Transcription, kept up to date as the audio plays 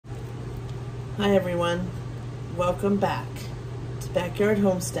Hi everyone, welcome back to Backyard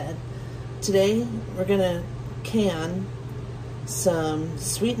Homestead. Today we're gonna can some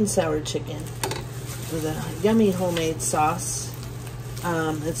sweet and sour chicken with a yummy homemade sauce.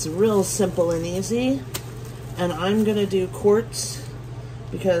 It's real simple and easy, and I'm gonna do quarts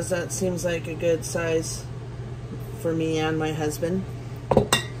because that seems like a good size for me and my husband.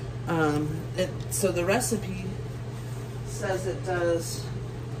 So the recipe says it does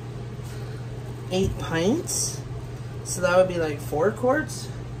 8 pints, so that would be like 4 quarts.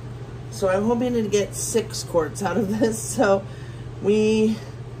 So I'm hoping to get 6 quarts out of this, so we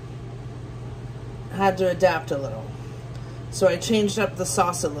had to adapt a little. So I changed up the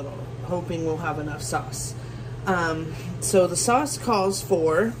sauce a little, hoping we'll have enough sauce. So the sauce calls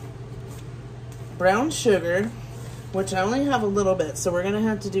for brown sugar, which I only have a little bit, so we're gonna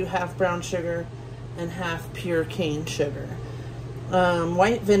have to do half brown sugar and half pure cane sugar.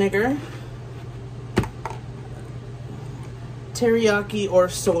 White vinegar, teriyaki or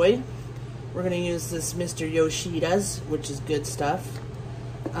soy. We're gonna use this Mr. Yoshida's, which is good stuff.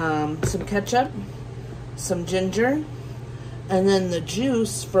 Some ketchup, some ginger, and then the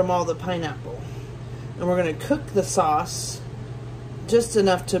juice from all the pineapple. And we're gonna cook the sauce just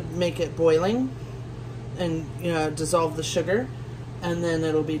enough to make it boiling and, you know, dissolve the sugar, and then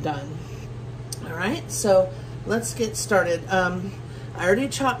it'll be done. All right, so let's get started. I already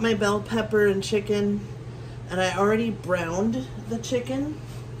chopped my bell pepper and chicken, and I already browned the chicken.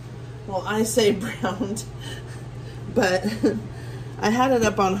 Well, I say browned, but I had it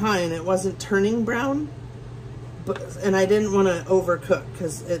up on high and it wasn't turning brown, and I didn't want to overcook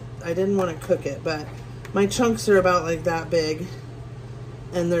because I didn't want to cook it, but my chunks are about like that big,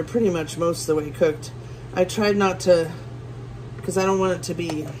 and they're pretty much most of the way cooked. I tried not to, because I don't want it to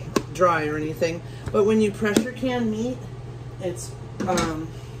be dry or anything, but when you pressure can meat, it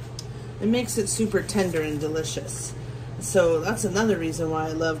makes it super tender and delicious. So that's another reason why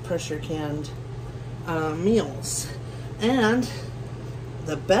I love pressure canned meals. And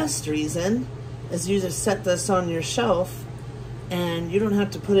the best reason is you just set this on your shelf and you don't have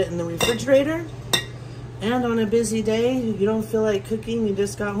to put it in the refrigerator. And on a busy day, you don't feel like cooking, you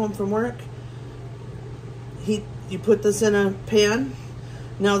just got home from work, you put this in a pan.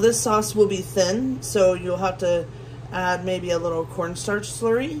 Now this sauce will be thin, so you'll have to add maybe a little cornstarch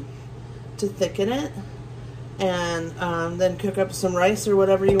slurry to thicken it, and then cook up some rice or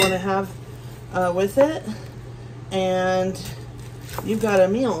whatever you want to have with it, and you've got a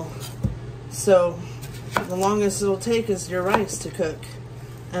meal. So the longest it'll take is your rice to cook,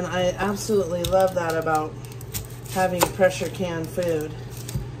 and I absolutely love that about having pressure canned food,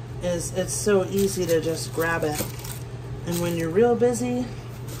 is it's so easy to just grab it. And when you're real busy,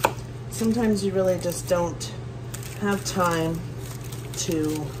 sometimes you really just don't have time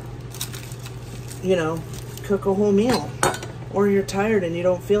to, you know, cook a whole meal, or you're tired and you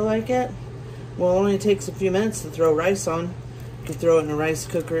don't feel like it. Well, it only takes a few minutes to throw rice on. You can throw it in a rice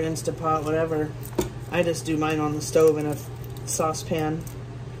cooker, Instapot, whatever. I just do mine on the stove in a saucepan.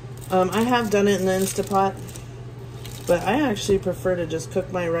 I have done it in the Instapot, but I actually prefer to just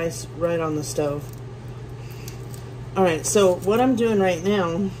cook my rice right on the stove. All right, so what I'm doing right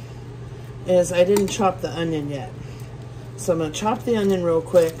now is I didn't chop the onion yet. So I'm gonna chop the onion real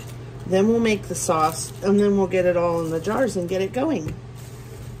quick, then we'll make the sauce, and then we'll get it all in the jars and get it going.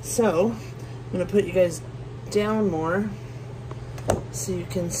 So I'm gonna put you guys down more so you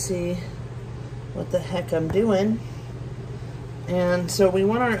can see what the heck I'm doing. And so we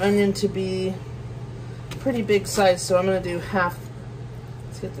want our onion to be pretty big size, so I'm gonna do half.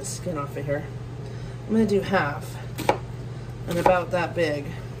 Let's get the skin off of here. I'm gonna do half, and about that big,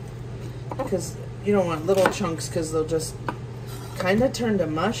 because you don't want little chunks because they'll just kind of turn to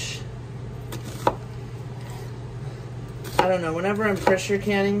mush. I don't know, whenever I'm pressure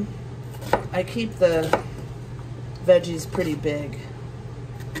canning, I keep the veggies pretty big,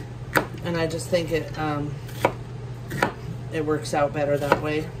 and I just think it works out better that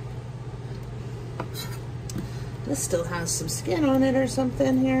way. This still has some skin on it or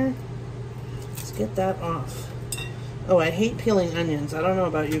something here. Let's get that off. Oh, I hate peeling onions. I don't know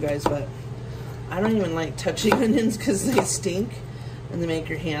about you guys, but I don't even like touching onions because they stink and they make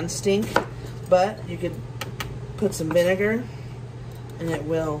your hands stink. But you could put some vinegar and it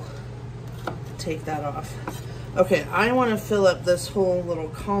will take that off. Okay, I want to fill up this whole little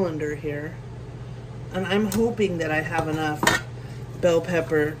colander here, and I'm hoping that I have enough bell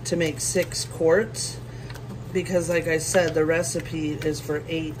pepper to make 6 quarts, because like I said, the recipe is for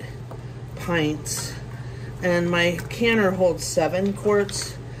 8 pints, and my canner holds 7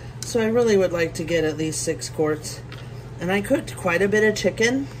 quarts, so I really would like to get at least 6 quarts. And I cooked quite a bit of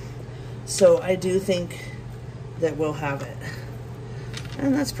chicken, So I do think that we'll have it.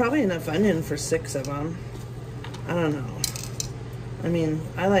 And that's probably enough onion for 6 of them. I don't know. I mean,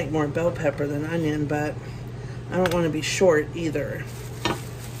 I like more bell pepper than onion, but I don't want to be short either.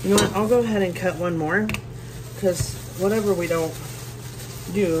 You know what? I'll go ahead and cut one more, because whatever we don't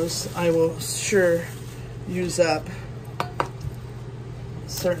use, I will sure use up.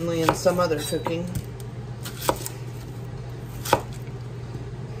 Certainly in some other cooking.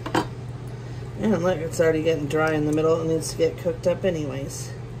 And look, it's already getting dry in the middle. It needs to get cooked up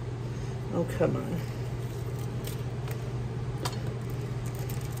anyways. Oh, come on.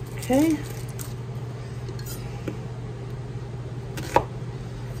 Okay.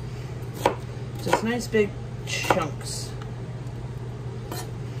 Just nice big chunks.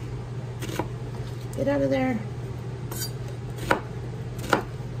 Get out of there.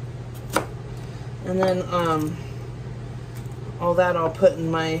 And then all that I'll put in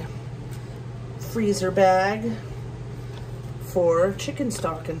my freezer bag for chicken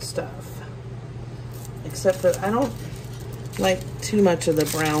stock and stuff. Except that I don't like too much of the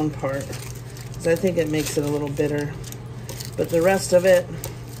brown part, because I think it makes it a little bitter. But the rest of it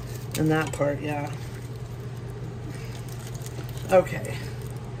and that part, yeah. Okay.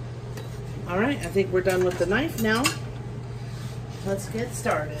 Alright, I think we're done with the knife now. Let's get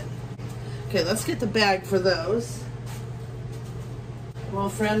started. Okay, let's get the bag for those. Well,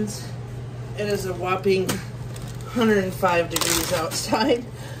 friends, it is a whopping 105 degrees outside,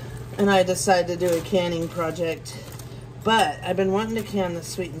 and I decided to do a canning project. But I've been wanting to can the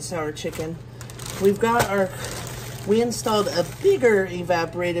sweet and sour chicken. We installed a bigger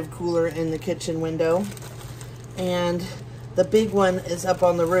evaporative cooler in the kitchen window, and the big one is up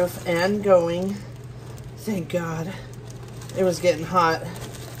on the roof and going. Thank God. It was getting hot,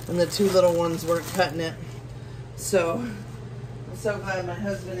 and the 2 little ones weren't cutting it. So I'm so glad my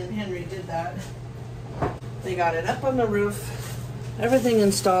husband and Henry did that. They got it up on the roof, everything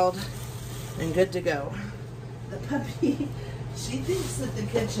installed, and good to go. The puppy, she thinks that the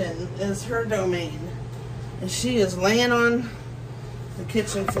kitchen is her domain, and she is laying on the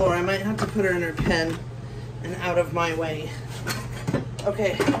kitchen floor. I might have to put her in her pen and out of my way.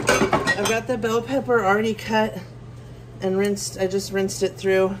 Okay, I've got the bell pepper already cut and rinsed. I just rinsed it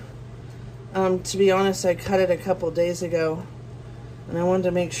through. To be honest, I cut it a couple days ago, and I wanted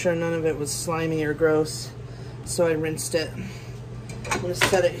to make sure none of it was slimy or gross, so I rinsed it. I'm going to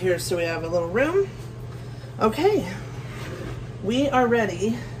set it here so we have a little room. Okay, we are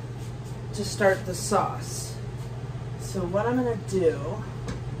ready to start the sauce. So what I'm going to do,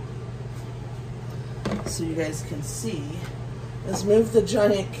 so you guys can see, is move the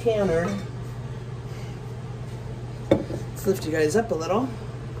giant canner. Let's lift you guys up a little.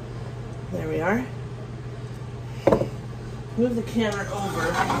 There we are. Move the canner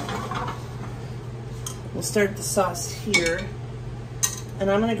over. We'll start the sauce here.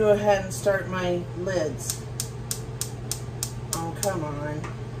 And I'm going to go ahead and start my lids. Oh, come on.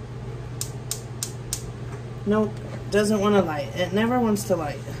 Nope, doesn't want to light. It never wants to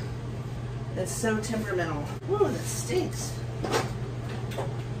light. It's so temperamental. Ooh, and it stinks.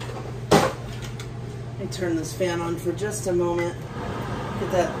 Let me turn this fan on for just a moment.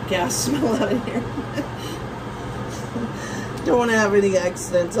 Get that gas smell out of here. Don't want to have any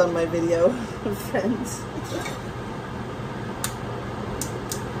accidents on my video, friends.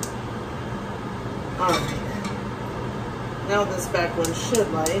 Alright. Now this back one should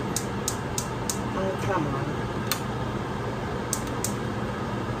light. Oh, come on.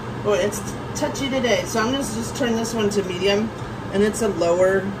 Boy, it's touchy today. So I'm going to just turn this one to medium, and it's a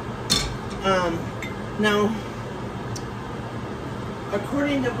lower. Now,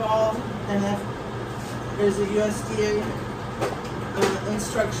 according to Ball, and there's a USDA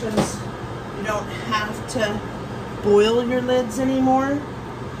instructions, you don't have to boil your lids anymore,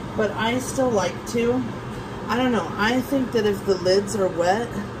 but I still like to. I don't know, I think that if the lids are wet,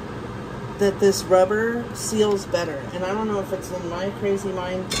 that this rubber seals better, and I don't know if it's in my crazy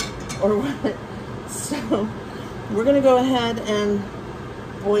mind or what. So we're gonna go ahead and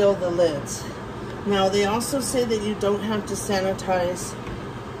boil the lids. Now they also say that you don't have to sanitize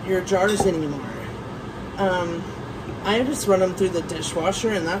your jars anymore. I just run them through the dishwasher,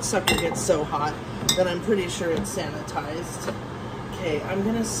 and that sucker gets so hot that I'm pretty sure it's sanitized. Okay, I'm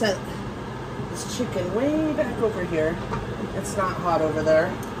gonna set this chicken way back over here. It's not hot over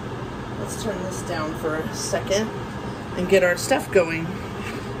there. Let's turn this down for a second and get our stuff going.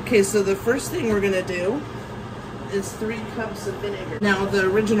 Okay, so the first thing we're gonna do is 3 cups of vinegar. Now the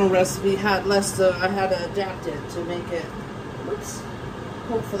original recipe had less, so I had to adapt it to make it, whoops,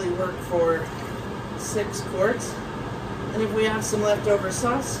 hopefully work for 6 quarts. And if we have some leftover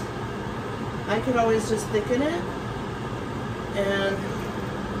sauce, I could always just thicken it and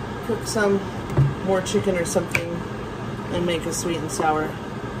cook some more chicken or something and make a sweet and sour.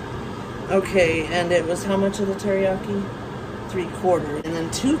 Okay, and it was how much of the teriyaki? 3/4. And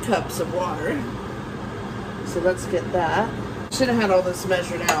then 2 cups of water. So let's get that. Should have had all this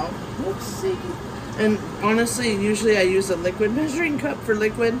measured out. Whoopsie. And honestly, usually I use a liquid measuring cup for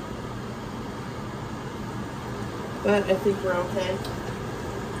liquid. But I think we're okay.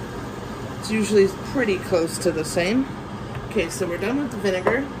 It's usually pretty close to the same. Okay, so we're done with the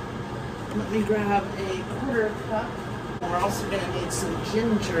vinegar. Let me grab a 1/4 cup. We're also going to need some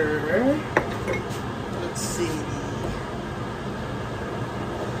ginger. Let's see.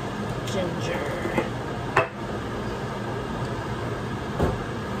 Ginger.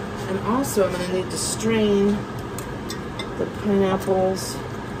 And also I'm going to need to strain the pineapples.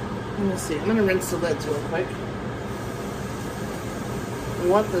 Let me see. I'm going to rinse the lids real quick. We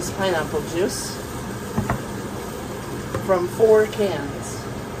want this pineapple juice from 4 cans.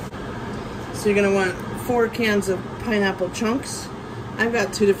 So you're going to want 4 cans of pineapple chunks. I've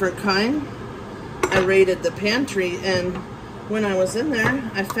got 2 different kinds. I raided the pantry, and when I was in there,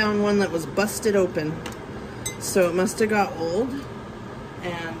 I found one that was busted open. So it must have got old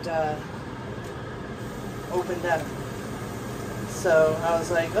and opened up. So I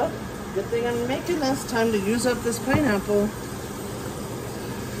was like, oh, good thing I'm making this. Time to use up this pineapple.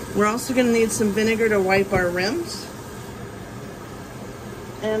 We're also going to need some vinegar to wipe our rims.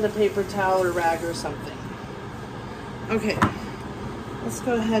 And a paper towel or rag or something. Okay, let's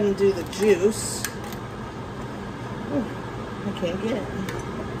go ahead and do the juice. Oh, I can't get it.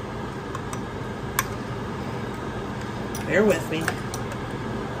 Bear with me.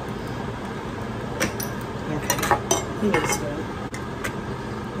 Okay, I think it's good.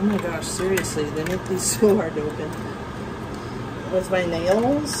 Oh my gosh, seriously, they make these so hard to open. With my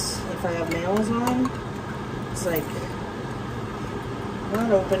nails, if I have nails on, it's like not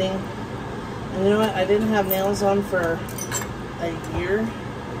opening. And you know what? I didn't have nails on for a year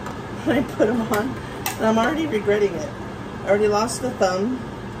when I put them on, and I'm already regretting it. I already lost the thumb,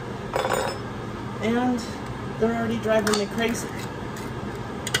 and they're already driving me crazy.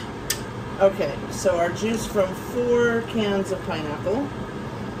 Okay, so our juice from 4 cans of pineapple.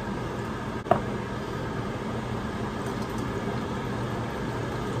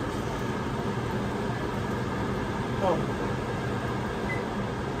 Oh.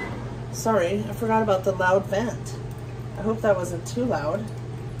 Sorry, I forgot about the loud vent. I hope that wasn't too loud.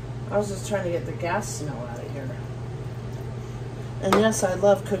 I was just trying to get the gas smell out of here. And yes, I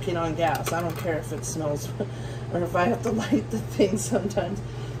love cooking on gas. I don't care if it smells or if I have to light the thing sometimes.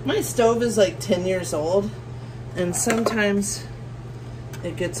 My stove is like 10 years old, and sometimes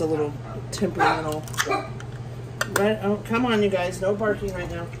it gets a little temperamental. Right? Oh, come on, you guys. No barking right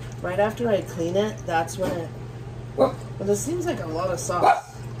now. Right after I clean it, that's when it... Well, this seems like a lot of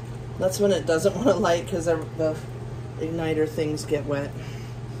sauce. That's when it doesn't want to light because the igniter things get wet.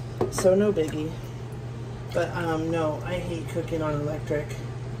 So no biggie. But no, I hate cooking on electric.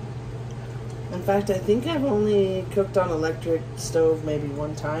 In fact, I think I've only cooked on electric stove maybe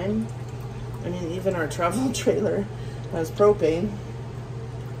 1 time. I mean, even our travel trailer has propane.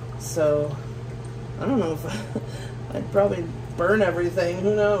 So, I don't know if I'd probably burn everything.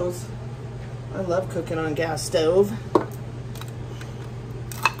 Who knows? I love cooking on gas stove.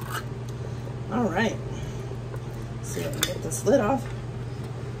 Alright. See if I can get this lid off.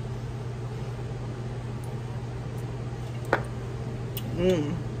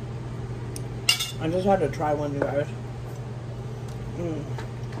 I just had to try one, you guys.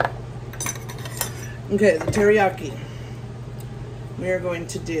 Okay, the teriyaki we are going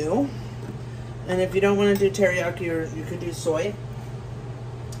to do. And if you don't want to do teriyaki, or you could do soy.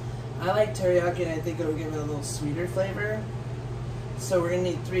 I like teriyaki, and I think it'll give it a little sweeter flavor. So we're going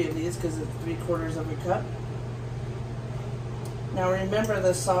to need 3 of these because it's 3/4 of a cup. Now remember,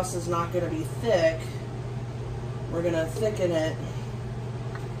 the sauce is not going to be thick. We're going to thicken it.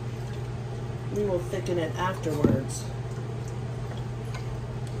 We will thicken it afterwards.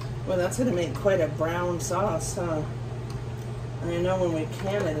 Well, that's going to make quite a brown sauce, huh? And I know when we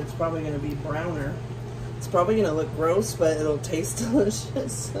can it, it's probably going to be browner. It's probably going to look gross, but it'll taste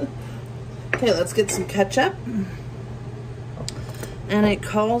delicious. Okay, let's get some ketchup. And it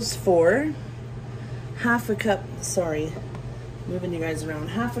calls for 1/2 cup, sorry, moving you guys around,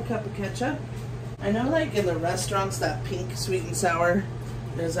 1/2 cup of ketchup. I know, like in the restaurants, that pink sweet and sour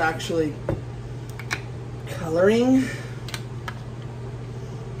is actually coloring.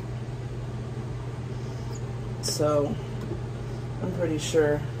 So I'm pretty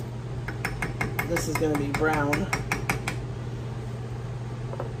sure this is going to be brown.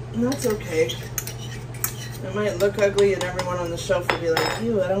 And that's okay. It might look ugly and everyone on the shelf will be like,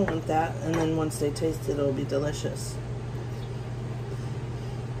 ew, I don't want that. And then once they taste it, it'll be delicious.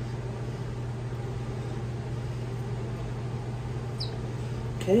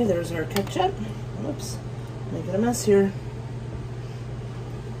 Okay, there's our ketchup. Whoops, making a mess here.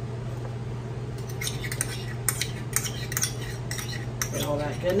 And all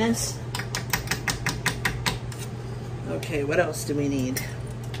that goodness. Okay, what else do we need?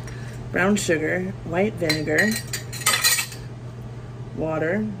 Brown sugar, white vinegar,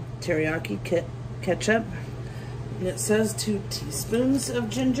 water, teriyaki ketchup, and it says 2 teaspoons of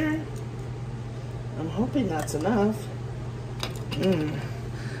ginger. I'm hoping that's enough.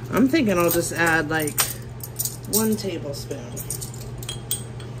 I'm thinking I'll just add like 1 tablespoon.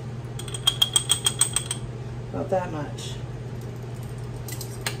 About that much.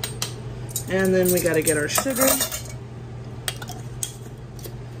 And then we gotta get our sugar.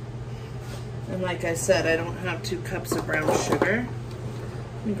 And like I said, I don't have 2 cups of brown sugar.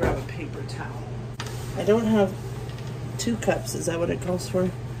 Let me grab a paper towel. I don't have 2 cups, is that what it calls for?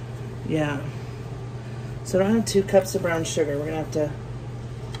 Yeah. So I don't have 2 cups of brown sugar. We're gonna have to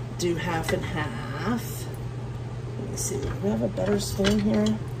do half and half. Let me see, do we have a better spoon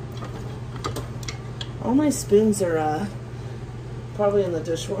here? All my spoons are probably in the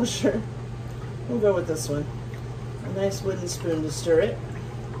dishwasher. We'll go with this one. A nice wooden spoon to stir it.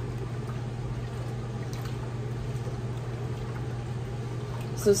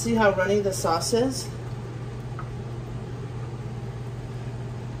 So see how runny the sauce is?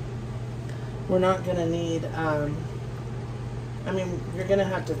 We're not gonna need, I mean, you're gonna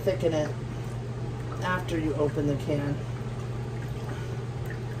have to thicken it after you open the can.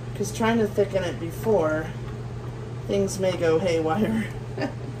 Because trying to thicken it before, things may go haywire.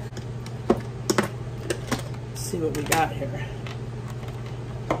 Let's see what we got here.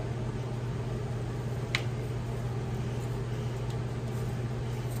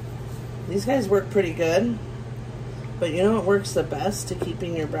 These guys work pretty good, but you know what works the best to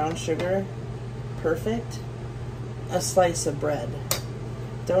keeping your brown sugar perfect? A slice of bread.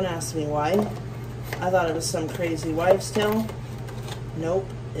 Don't ask me why. I thought it was some crazy wives' tale. Nope,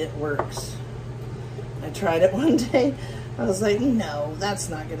 it works. I tried it one day. I was like, no, that's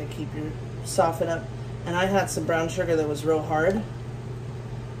not gonna keep you soften up. And I had some brown sugar that was real hard,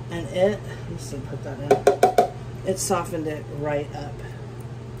 and I'm just gonna put that in. It softened it right up.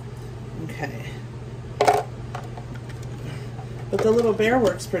 Okay. But the little bear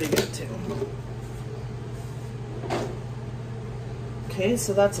works pretty good too. Okay,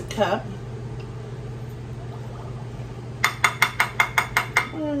 so that's a cup.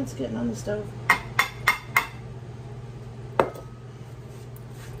 Oh, it's getting on the stove.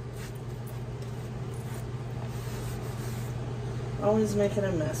 Always making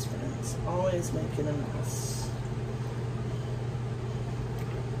a mess, friends. Always making a mess.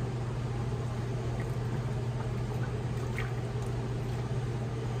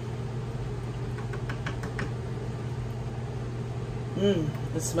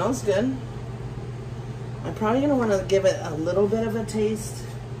 It smells good. I'm probably gonna want to give it a little bit of a taste,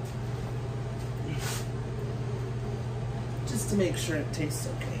 just to make sure it tastes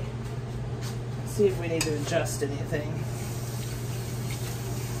okay. See if we need to adjust anything.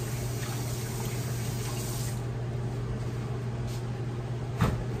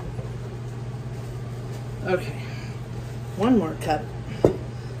 Okay, 1 more cup.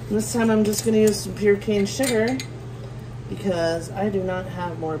 This time I'm just gonna use some pure cane sugar, because I do not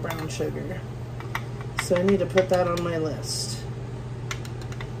have more brown sugar. So I need to put that on my list.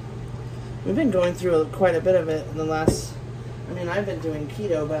 We've been going through quite a bit of it in the last, I mean, I've been doing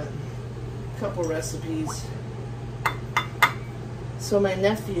keto, but a couple recipes. So my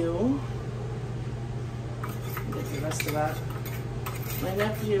nephew, get the rest of that. My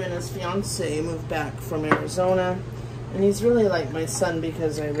nephew and his fiance moved back from Arizona, and he's really like my son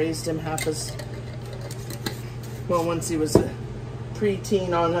because I raised him half as well. Once he was a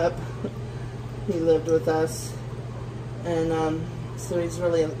preteen on up, he lived with us, and so he's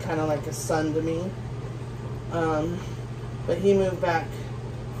really kind of like a son to me. But he moved back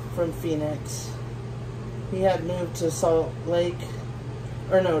from Phoenix. He had moved to Salt Lake,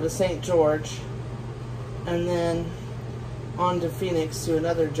 or no, to St. George, and then on to Phoenix to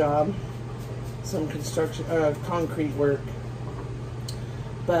another job, some construction, concrete work.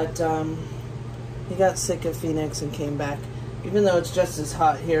 But he got sick of Phoenix and came back, even though it's just as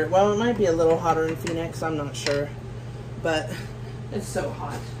hot here. Well, it might be a little hotter in Phoenix, I'm not sure, but it's so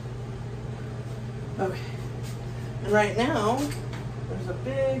hot. Okay, and right now there's a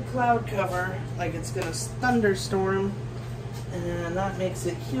big cloud cover, like it's gonna thunderstorm, and that makes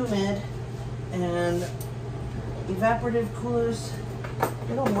it humid. And evaporative coolers,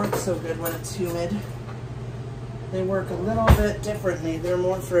 they don't work so good when it's humid. They work a little bit differently. They're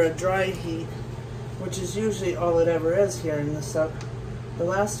more for a dry heat, which is usually all it ever is here in the south. The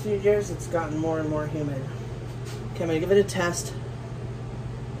last few years, it's gotten more and more humid. Okay, I'm gonna give it a test.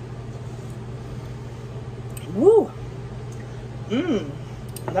 Woo!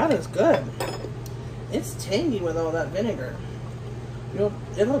 That is good. It's tangy with all that vinegar.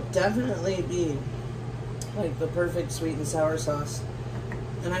 It'll definitely be like the perfect sweet and sour sauce.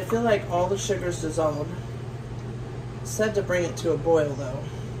 And I feel like all the sugar's dissolved. Said to bring it to a boil though.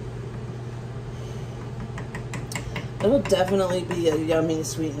 It'll definitely be a yummy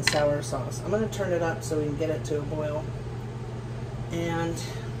sweet and sour sauce. I'm going to turn it up so we can get it to a boil. And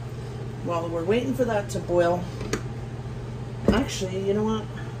while we're waiting for that to boil, actually, you know what?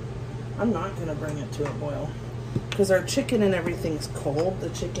 I'm not going to bring it to a boil because our chicken and everything's cold. The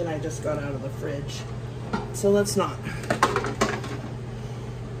chicken I just got out of the fridge. So let's not.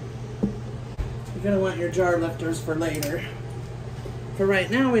 You're going to want your jar lifters for later. For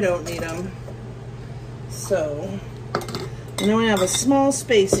right now, we don't need them. So, and then we have a small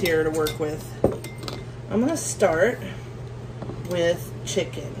space here to work with. I'm going to start with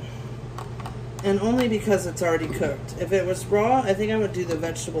chicken. And only because it's already cooked. If it was raw, I think I would do the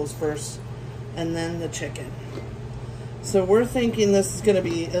vegetables first and then the chicken. So we're thinking this is going to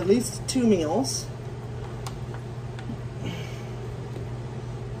be at least 2 meals.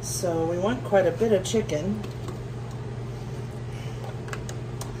 So we want quite a bit of chicken.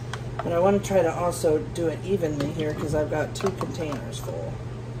 But I want to try to also do it evenly here because I've got 2 containers full.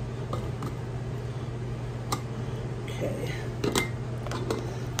 Okay.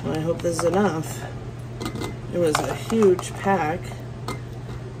 Well, I hope this is enough. It was a huge pack.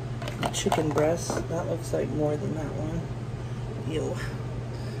 Chicken breast. That looks like more than that one. Ew.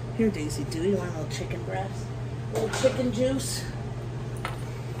 Here, Daisy, do you want a little chicken breast? A little chicken juice?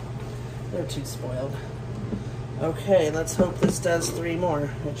 They're too spoiled. Okay, let's hope this does 3 more.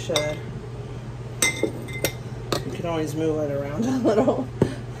 It should. You can always move it around a little.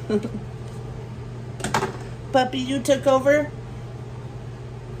 Puppy, you took over?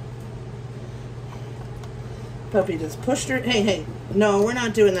 Puppy just pushed her. Hey, hey. No, we're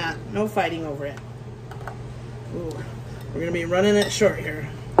not doing that. No fighting over it. Ooh, we're going to be running it short here.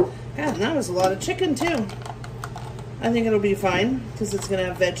 God, and that was a lot of chicken, too. I think it'll be fine because it's going to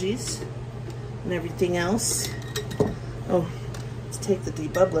have veggies and everything else. Oh, let's take the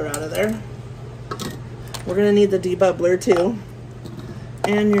debubbler out of there. We're going to need the debubbler, too.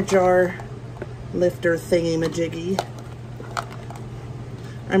 And your jar lifter thingy-majiggy.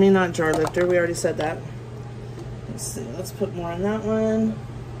 I mean, not jar lifter. We already said that. Let's see. Let's put more on that one.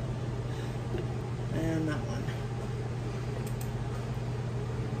 And that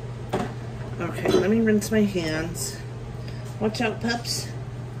one. Okay, let me rinse my hands. Watch out, pups.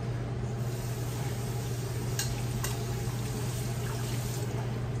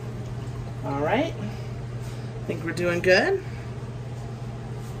 All right. I think we're doing good.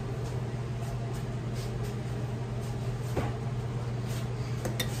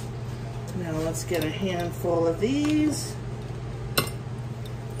 Now let's get a handful of these. You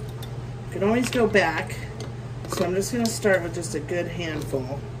can always go back. So I'm just going to start with just a good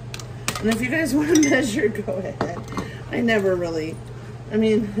handful. And if you guys want to measure, go ahead. I never really, I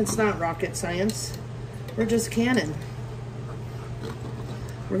mean, it's not rocket science. We're just canning.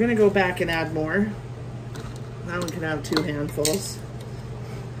 We're going to go back and add more. That one can have 2 handfuls.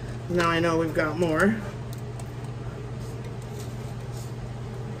 Now I know we've got more.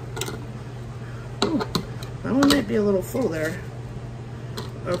 Ooh, that one might be a little full there.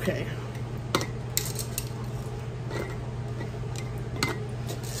 Okay.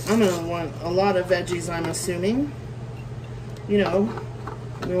 I'm going to want a lot of veggies, I'm assuming. You know,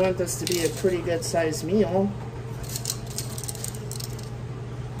 we want this to be a pretty good sized meal.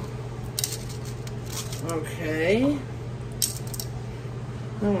 Okay.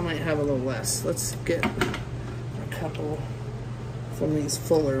 That one might have a little less. Let's get a couple from these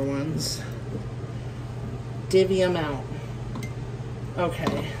fuller ones. Divvy them out.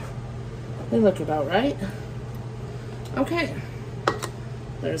 Okay. They look about right. Okay.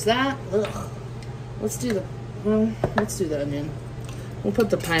 There's that. Ugh. Let's do the onion. We'll put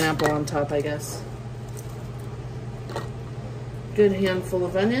the pineapple on top, I guess. Good handful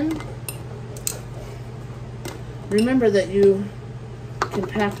of onion. Remember that you can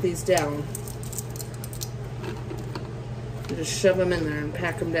pack these down. You just shove them in there and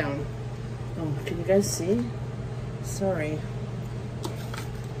pack them down. Oh, can you guys see? Sorry.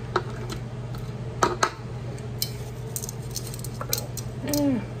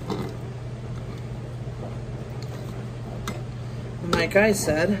 like I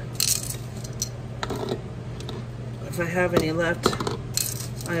said, if I have any left,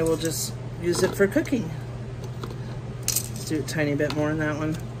 I will just use it for cooking. Let's do a tiny bit more in that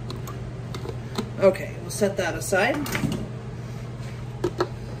one. Okay, we'll set that aside.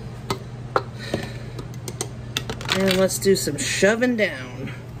 And let's do some shoving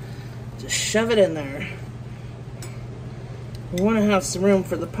down. Just shove it in there. We want to have some room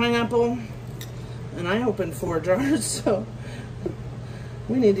for the pineapple. And I opened 4 jars, so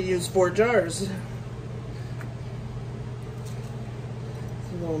we need to use 4 jars.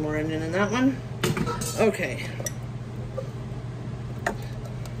 A little more onion in that one. Okay.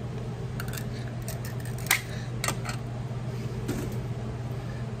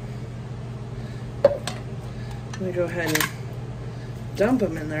 I'm going to go ahead and dump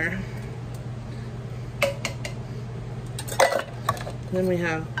them in there. Then we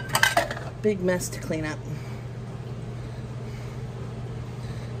have a big mess to clean up.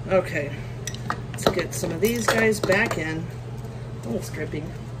 Okay, let's get some of these guys back in. Oh, it's dripping.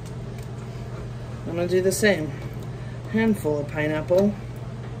 I'm going to do the same. Handful of pineapple.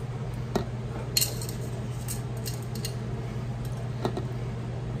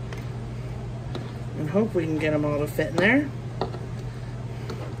 And hope we can get them all to fit in there.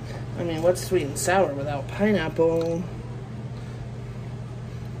 I mean, what's sweet and sour without pineapple?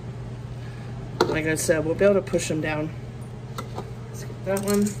 Like I said, we'll be able to push them down. Let's get that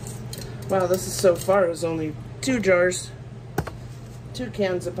one. Wow, this is so far is only 2 jars, 2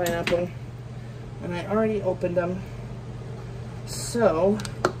 cans of pineapple, and I already opened them. So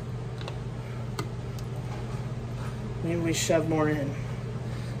maybe we shove more in.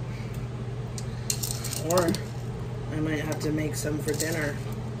 Or I might have to make some for dinner,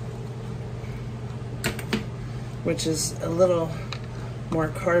 which is a little more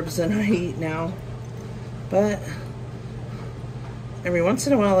carbs than I eat now. But every once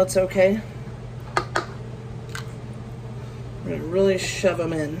in a while it's okay. We're gonna really shove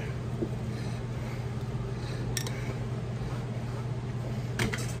them in.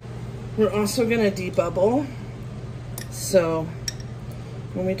 We're also gonna debubble. So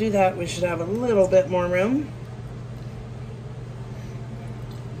when we do that, we should have a little bit more room.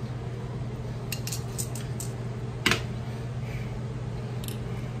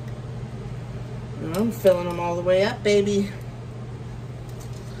 And I'm filling them all the way up, baby.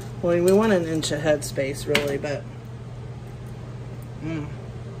 Well, we want an inch of head space, really, but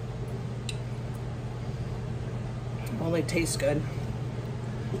well, they taste good.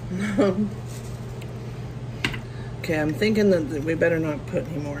 Okay, I'm thinking that we better not put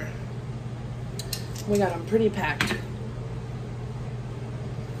any more. We got them pretty packed.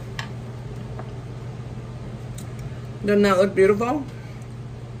 Doesn't that look beautiful?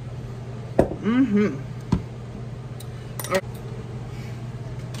 Mm-hmm. Right.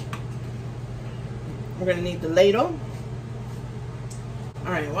 We're gonna need the ladle.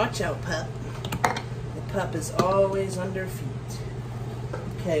 All right, watch out, pup. The pup is always under feet.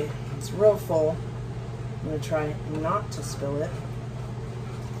 Okay, it's real full. I'm gonna try not to spill it.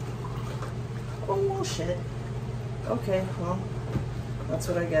 Oh shit. Okay, well, that's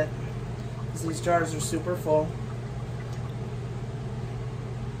what I get. 'Cause these jars are super full.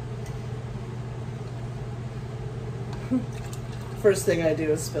 First thing I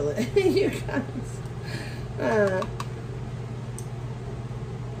do is spill it. You guys.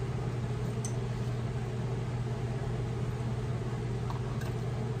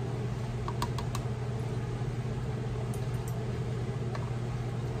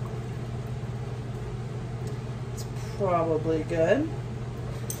 Probably good.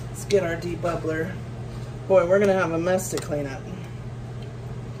 Let's get our debubbler. Boy, we're gonna have a mess to clean up.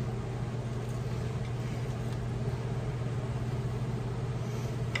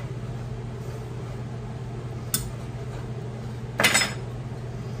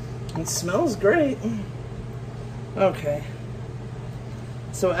 It smells great. Okay.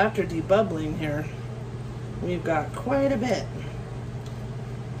 So after debubbling here, we've got quite a bit.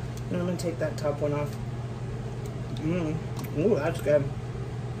 And I'm gonna take that top one off. Ooh, that's good.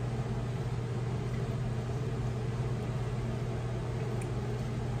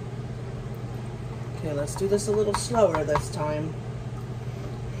 Okay, let's do this a little slower this time.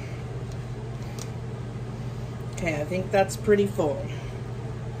 Okay, I think that's pretty full.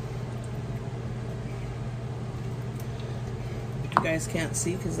 You guys can't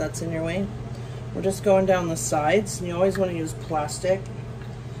see because that's in your way. We're just going down the sides, and you always want to use plastic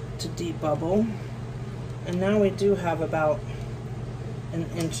to debubble. And now we do have about an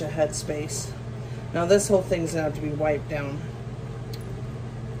inch of head space. Now this whole thing's gonna have to be wiped down.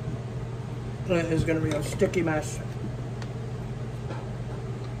 It is gonna be a sticky mess.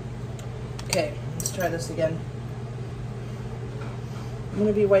 Okay, let's try this again. I'm going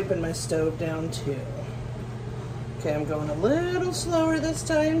to be wiping my stove down too. Okay, I'm going a little slower this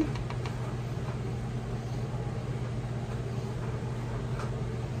time.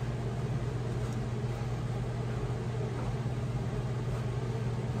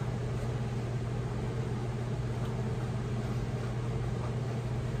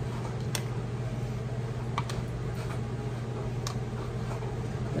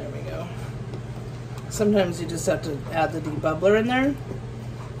 Sometimes you just have to add the debubbler in there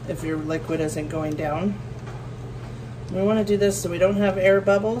if your liquid isn't going down. We want to do this so we don't have air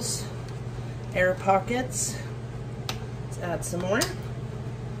bubbles, air pockets. Let's add some more.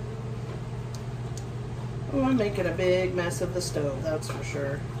 Oh, I'm making a big mess of the stove, that's for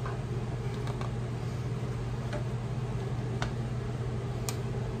sure.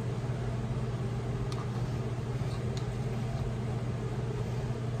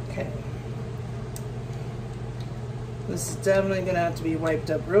 Okay. This is definitely going to have to be wiped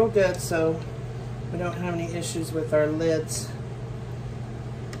up real good so we don't have any issues with our lids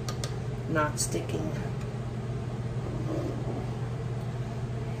not sticking.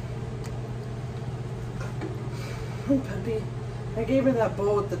 Oh, puppy. I gave her that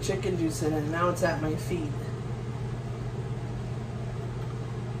bowl with the chicken juice in it, and now it's at my feet.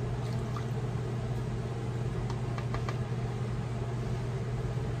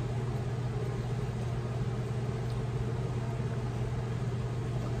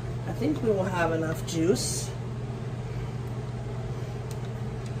 I think we will have enough juice.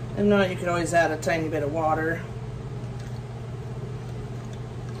 If not, you could always add a tiny bit of water.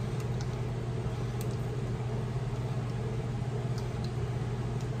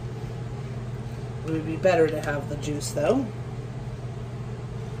 It would be better to have the juice though.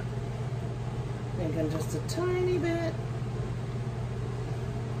 Thinking just a tiny bit.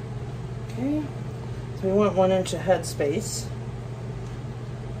 Okay, so we want 1 inch of head space.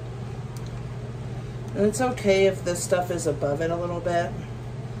 And it's okay if this stuff is above it a little bit.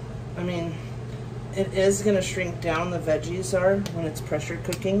 I mean, it is going to shrink down, the veggies are, when it's pressure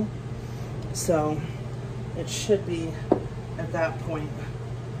cooking. So it should be at that point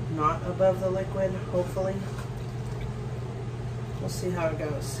not above the liquid, hopefully. We'll see how it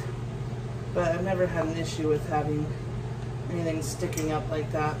goes. But I've never had an issue with having anything sticking up like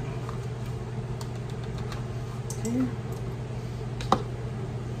that. Okay.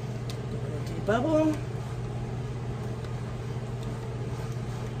 Debubble.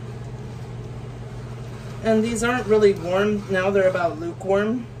 And these aren't really warm now, they're about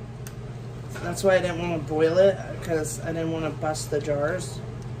lukewarm. That's why I didn't want to boil it, because I didn't want to bust the jars.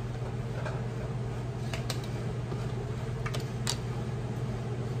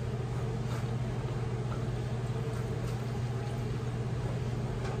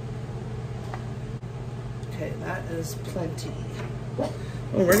 Okay, that is plenty. Well,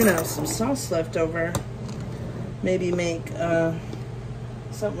 we're gonna have some sauce left over. Maybe make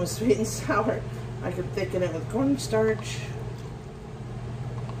something with sweet and sour. I could thicken it with cornstarch.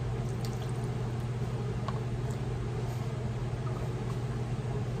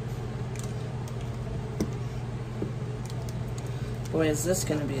 Boy, is this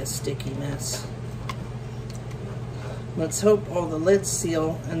gonna be a sticky mess. Let's hope all the lids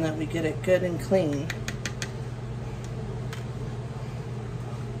seal and that we get it good and clean.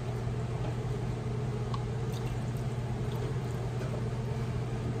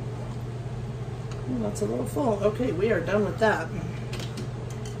 That's a little full. Okay, we are done with that.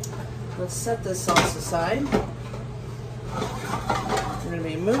 Let's set this sauce aside. We're going to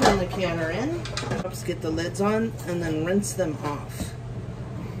be moving the canner in. Let's get the lids on and then rinse them off.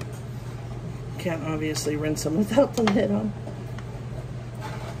 Can't obviously rinse them without the lid on.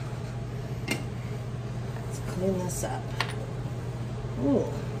 Let's clean this up. Ooh,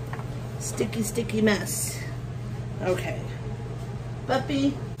 sticky, sticky mess. Okay.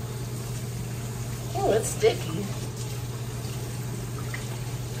 Puppy. Oh, it's sticky.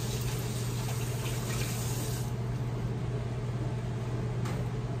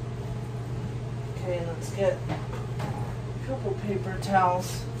 Okay, let's get a couple paper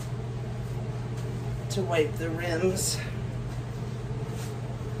towels to wipe the rims.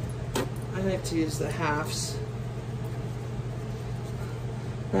 I like to use the halves.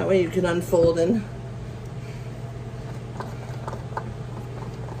 That way you can unfold and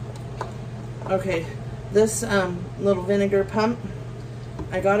okay, this little vinegar pump,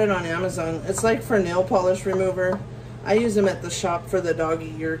 I got it on Amazon. It's like for nail polish remover. I use them at the shop for the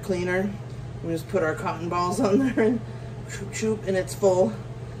doggy ear cleaner. We just put our cotton balls on there and choop choop, and it's full.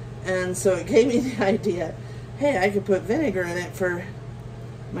 And so it gave me the idea, hey, I could put vinegar in it for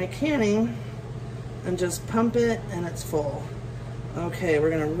my canning and just pump it and it's full. Okay, we're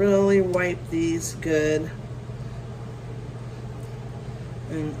gonna really wipe these good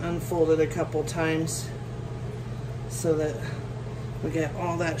and unfold it a couple times so that we get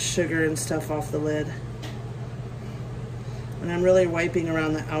all that sugar and stuff off the lid. And I'm really wiping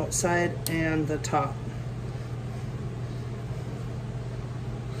around the outside and the top.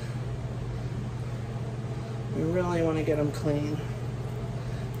 We really want to get them clean,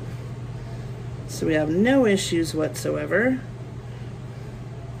 so we have no issues whatsoever.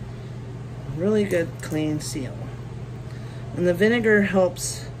 Really good clean seal. And the vinegar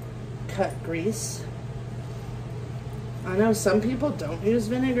helps cut grease. I know some people don't use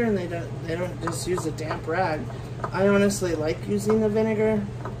vinegar and they don't just use a damp rag. I honestly like using the vinegar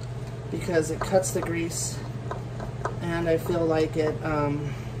because it cuts the grease, and I feel like it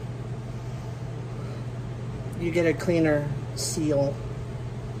you get a cleaner seal.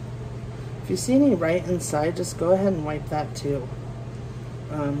 If you see any right inside, just go ahead and wipe that too.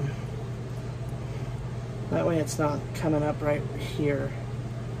 That way it's not coming up right here.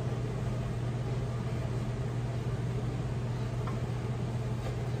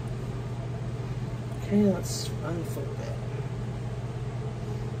 Okay, let's unfold it.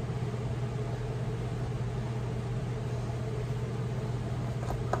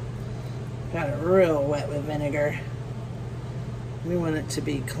 Got it real wet with vinegar. We want it to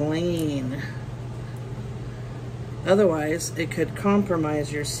be clean. Otherwise, it could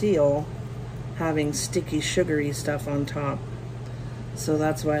compromise your seal having sticky, sugary stuff on top. So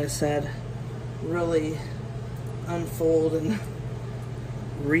that's why I said really unfold and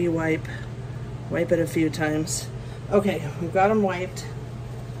re-wipe. Wipe it a few times. Okay, we've got them wiped.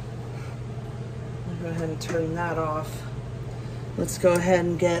 I'll go ahead and turn that off. Let's go ahead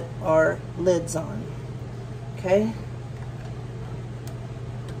and get our lids on. Okay?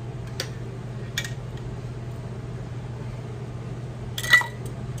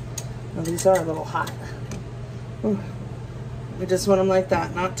 Well, these are a little hot. Ooh. We just want them like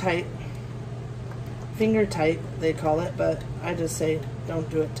that, not tight. Finger tight, they call it, but I just say don't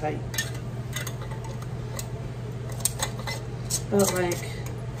do it tight. About like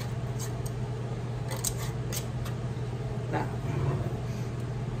that.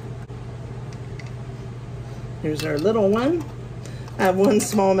 Here's our little one. I have one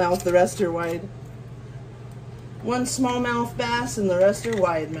smallmouth, the rest are wide. One smallmouth bass and the rest are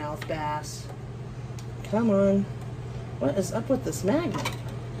wide mouth bass. Come on. What is up with this magnet?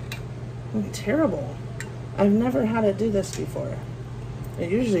 Oh, terrible. I've never had it do this before. It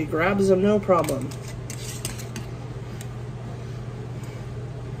usually grabs them no problem.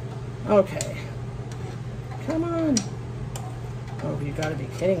 Okay. Come on. Oh, you gotta be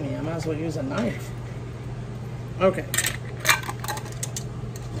kidding me. I might as well use a knife. Okay.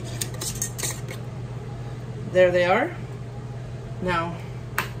 There they are. Now,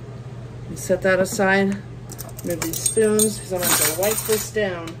 we set that aside. Move these spoons because I'm going to wipe this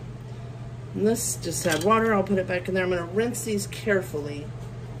down. And this just had water. I'll put it back in there. I'm going to rinse these carefully,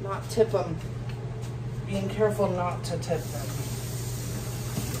 not tip them. Being careful not to tip them.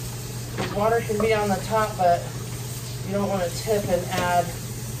 The water can be on the top, but you don't want to tip and add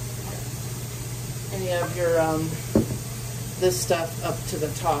any of your this stuff up to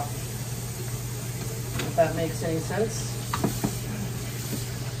the top. If that makes any sense.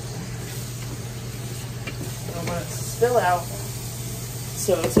 I don't want it to spill out,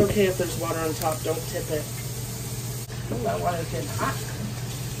 so it's okay if there's water on top. Don't tip it. Oh, that water's getting hot.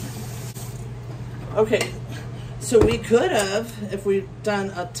 Okay, so we could have, if we'd done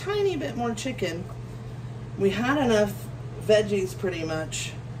a tiny bit more chicken, we had enough veggies pretty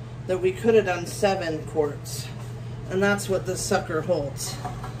much that we could have done 7 quarts, and that's what this sucker holds.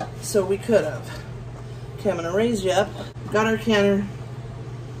 So we could have. Okay, I'm gonna raise you up. Got our canner.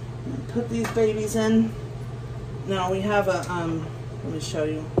 Put these babies in. Now we have a, let me show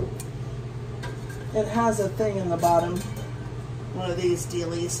you. It has a thing in the bottom, one of these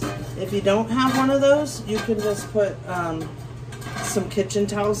dealies. If you don't have one of those, you can just put some kitchen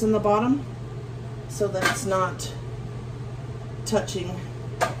towels in the bottom so that it's not touching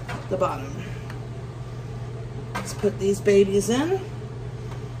the bottom. Let's put these babies in.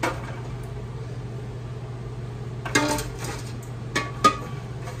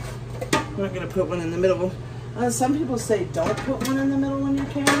 I'm not going to put one in the middle. Some people say don't put one in the middle when you're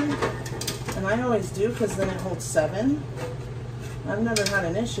canning, and I always do because then it holds 7. I've never had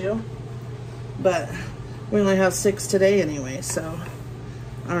an issue, but we only have 6 today anyway, so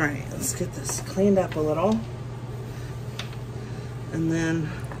alright, let's get this cleaned up a little, and then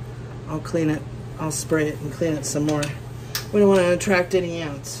I'll clean it, I'll spray it and clean it some more. We don't want to attract any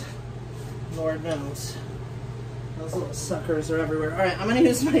ants. Lord knows. Those little suckers are everywhere. Alright, I'm going to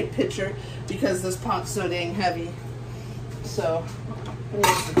use my pitcher because this pot's so dang heavy. So, I'm going to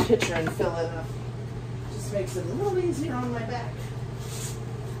use the pitcher and fill it up. Just makes it a little easier on my back.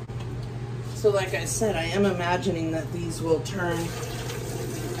 So like I said, I am imagining that these will turn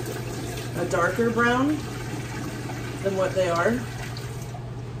a darker brown than what they are.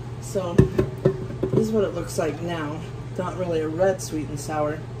 So, this is what it looks like now. Not really a red sweet and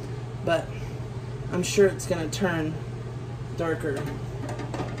sour, but I'm sure it's going to turn darker.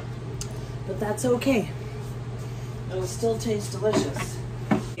 But that's okay. It'll still taste delicious.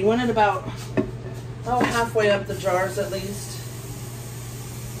 You want it about halfway up the jars at least.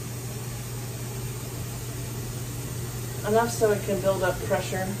 Enough so it can build up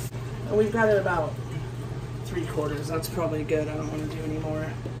pressure. And we've got it about 3/4. That's probably good. I don't want to do any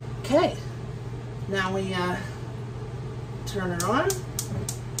more. Okay. Now we turn it on.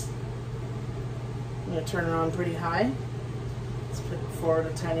 I'm going to turn it on pretty high. Let's put it forward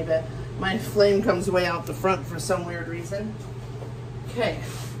a tiny bit. My flame comes way out the front for some weird reason. Okay.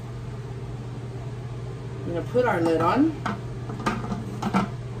 I'm going to put our lid on.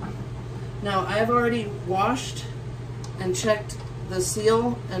 Now I've already washed and checked the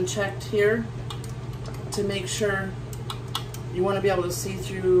seal and checked here to make sure. You want to be able to see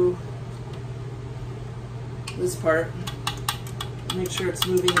through this part. Make sure it's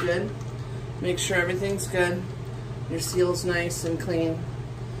moving good. Make sure everything's good. Your seal's nice and clean.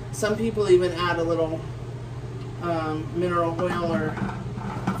 Some people even add a little mineral oil or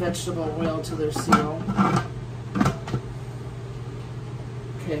vegetable oil to their seal.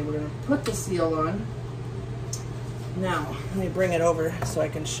 Okay, we're going to put the seal on. Now, let me bring it over so I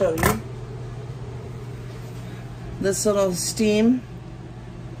can show you. This little steam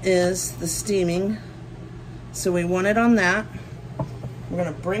is the steaming. So we want it on that. We're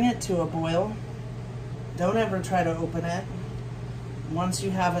going to bring it to a boil. Don't ever try to open it. Once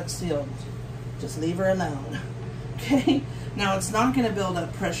you have it sealed, just leave her alone. Okay? Now it's not going to build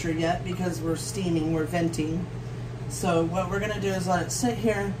up pressure yet because we're steaming, we're venting. So what we're going to do is let it sit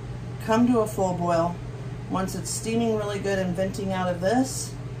here, come to a full boil. Once it's steaming really good and venting out of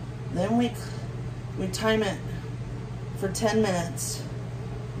this, then we time it for 10 minutes.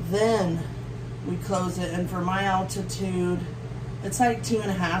 Then we close it, and for my altitude, it's like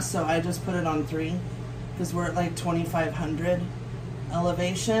 2.5, so I just put it on 3 because we're at like 2,500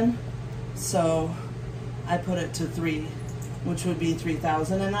 elevation. So I put it to 3, which would be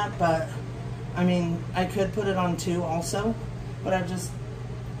 3,000 and up, but I mean, I could put it on 2 also, but I've just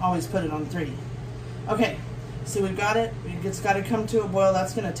always put it on 3. Okay, so we've got it. It's got to come to a boil.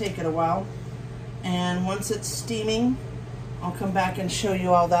 That's going to take it a while. And once it's steaming, I'll come back and show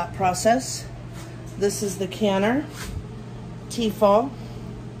you all that process. This is the canner. Tefal.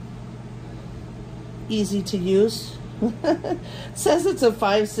 Easy to use. It says it's a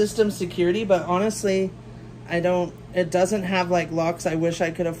 5-system security, but honestly, it doesn't have like locks. I wish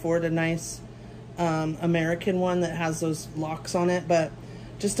I could afford a nice American one that has those locks on it, but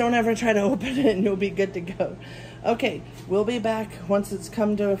just don't ever try to open it and you'll be good to go. Okay, we'll be back once it's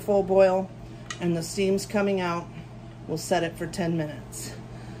come to a full boil and the steam's coming out. We'll set it for 10 minutes.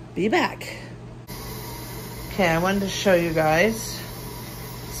 Be back. Okay, I wanted to show you guys.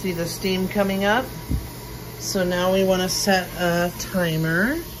 See the steam coming up? So now we want to set a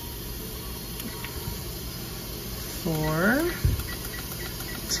timer for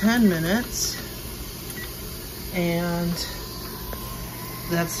 10 minutes. And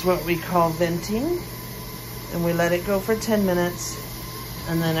that's what we call venting. And we let it go for 10 minutes.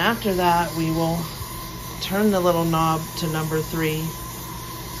 And then after that, we will turn the little knob to number 3.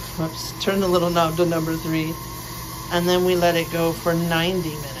 Whoops, turn the little knob to number 3. And then we let it go for 90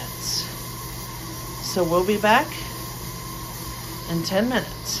 minutes. So we'll be back in 10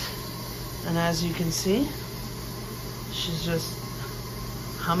 minutes. And as you can see, she's just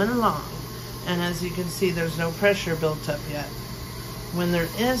humming along. And as you can see, there's no pressure built up yet. When there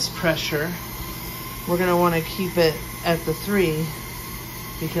is pressure, we're going to want to keep it at the 3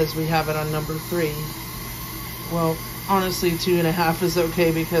 because we have it on number 3. Well, honestly, 2.5 is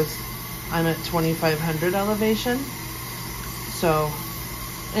okay because I'm at 2,500 elevation. So,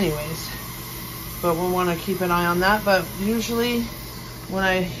 anyways, but we'll want to keep an eye on that. But usually, when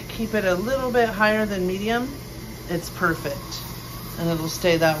I keep it a little bit higher than medium, it's perfect. And it'll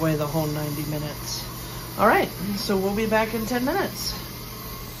stay that way the whole 90 minutes. All right, so we'll be back in 10 minutes.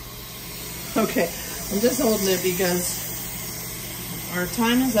 Okay, I'm just holding it because our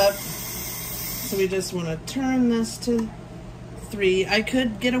time is up. So we just want to turn this to 3. I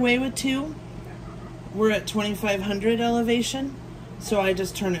could get away with 2, we're at 2,500 elevation, so I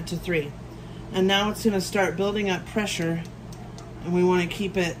just turn it to 3. And now it's going to start building up pressure, and we want to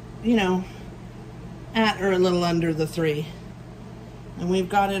keep it, you know, at or a little under the 3. And we've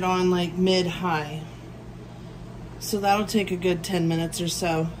got it on like mid-high. So that'll take a good 10 minutes or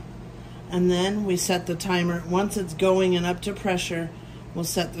so. And then we set the timer. Once it's going and up to pressure, we'll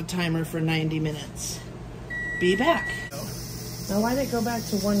set the timer for 90 minutes. Be back. Now why'd it go back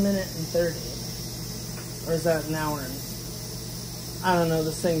to 1 minute and 30? Or is that an hour? I don't know,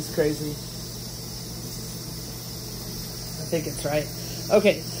 this thing's crazy. I think it's right.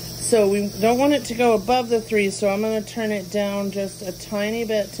 Okay, so we don't want it to go above the 3, so I'm going to turn it down just a tiny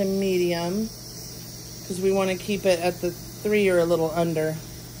bit to medium, because we want to keep it at the 3 or a little under.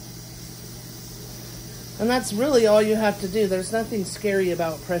 And that's really all you have to do. There's nothing scary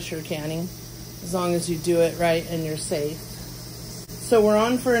about pressure canning, as long as you do it right and you're safe. So we're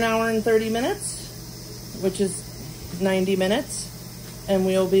on for an hour and 30 minutes, which is 90 minutes, and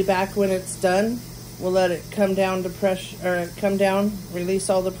we'll be back when it's done. We'll let it come down to pressure, or come down, release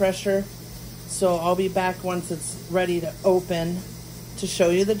all the pressure. So I'll be back once it's ready to open to show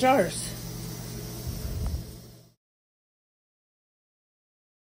you the jars.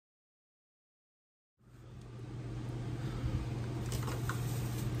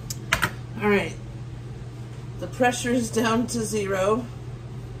 All right, the pressure is down to 0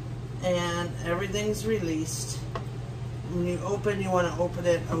 and everything's released. When you open, you want to open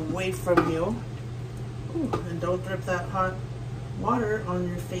it away from you. Ooh, and don't drip that hot water on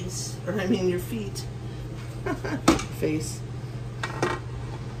your face, or I mean your feet. Face.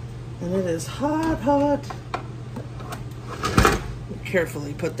 And it is hot, hot.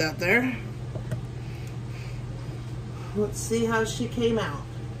 Carefully put that there. Let's see how she came out.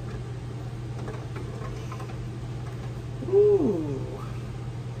 Ooh.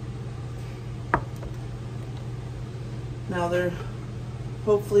 Now they're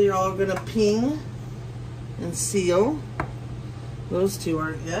hopefully you're all gonna ping and seal. Those two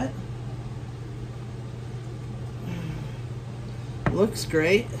aren't yet. Looks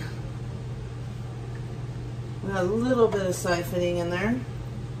great. We got a little bit of siphoning in there.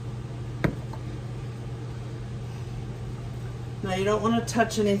 Now you don't want to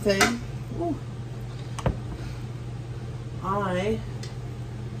touch anything. Ooh. I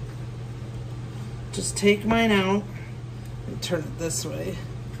just take mine out and turn it this way.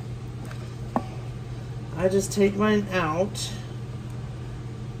 I just take mine out.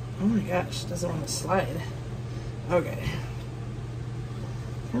 Oh my gosh, doesn't want to slide. Okay.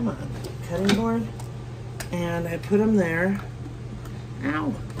 Come on, cutting board. And I put them there.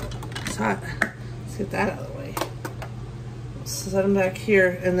 Ow, it's hot. Let's get that out of the way. Set them back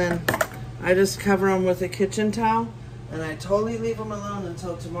here, and then I just cover them with a kitchen towel, and I totally leave them alone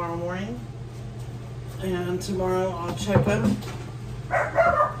until tomorrow morning. And tomorrow I'll check them.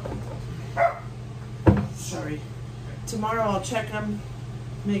 Sorry. Tomorrow I'll check them,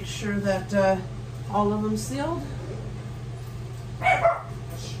 make sure that all of them sealed.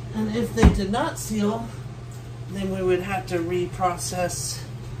 And if they did not seal, then we would have to reprocess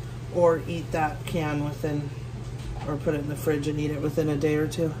or eat that can within, or put it in the fridge and eat it within a day or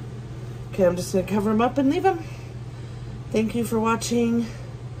two. Okay, I'm just gonna cover them up and leave them. Thank you for watching.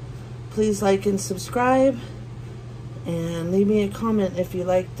 Please like and subscribe, and leave me a comment if you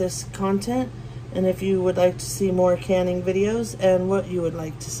like this content, and if you would like to see more canning videos, and what you would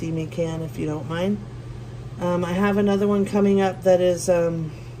like to see me can, if you don't mind. I have another one coming up that is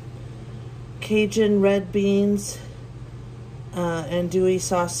Cajun red beans andouille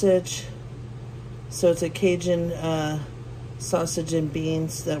sausage. So it's a Cajun sausage and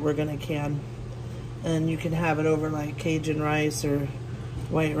beans that we're gonna can, and you can have it over like Cajun rice or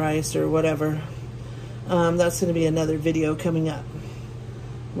white rice or whatever. That's gonna be another video coming up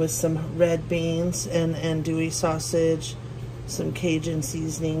with some red beans and andouille sausage, some Cajun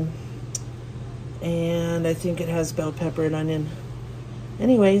seasoning, and I think it has bell pepper and onion.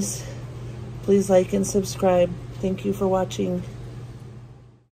 Anyways, please like and subscribe. Thank you for watching.